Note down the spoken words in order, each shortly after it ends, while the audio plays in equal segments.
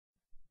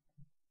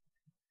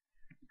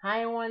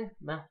Hi everyone,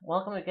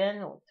 welcome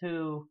again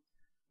to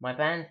my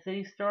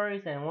VanCity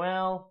Stories. And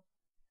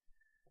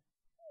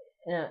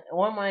in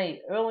one of my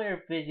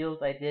earlier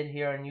videos I did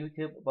here on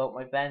YouTube about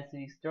my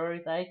VanCity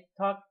Stories, I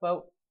talked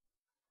about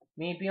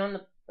me being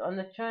on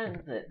the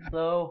transit.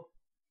 So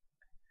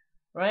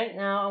right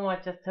now I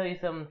want to just tell you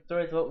some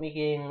stories about me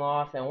getting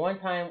lost. And one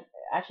time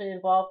actually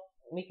involved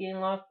me getting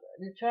lost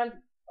in the transit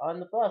on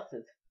the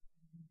buses.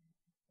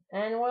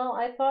 And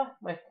I thought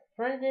my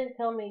friend didn't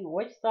tell me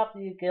which stop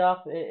did you get off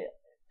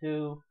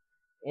to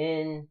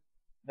in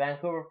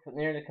Vancouver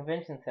near the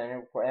convention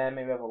center for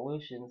Anime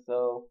Revolution.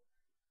 So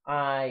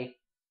I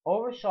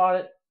overshot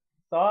it,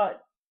 saw it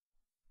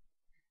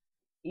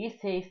East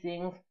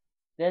Hastings,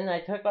 then I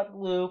took up the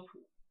loop,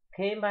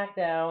 came back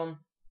down,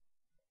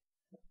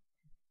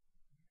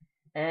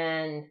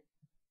 and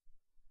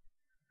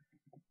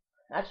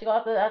actually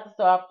got at the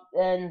stop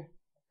and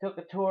took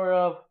a tour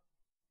of.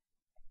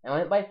 I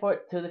went by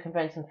foot to the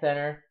convention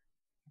center.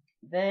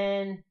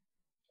 Then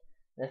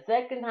the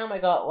second time I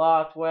got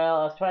lost, I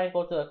was trying to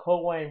go to the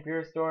cold wine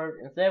beer store.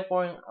 Instead of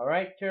going a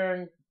right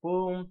turn,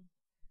 boom,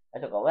 I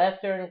took a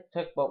left turn.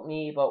 Took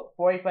about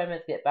 45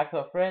 minutes to get back to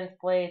a friend's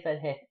place. And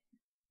hey,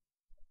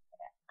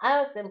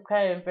 I was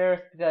kind of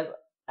embarrassed because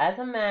as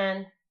a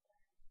man,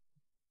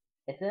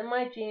 it's in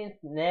my genes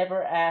to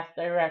never ask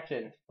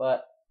directions.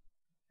 But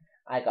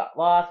I got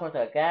lost, went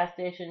to a gas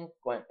station,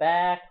 went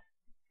back,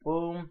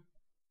 boom,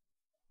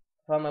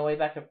 found my way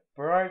back to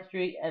Burrard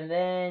Street, and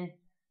then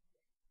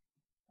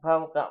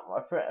got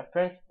my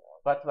friend,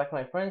 got back to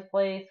my friend's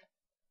place,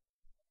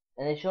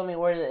 and they showed me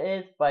where it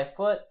is by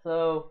foot.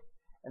 So,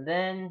 and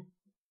then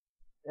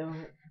I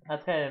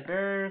was kind of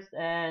embarrassed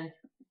and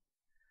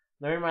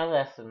learned my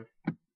lesson.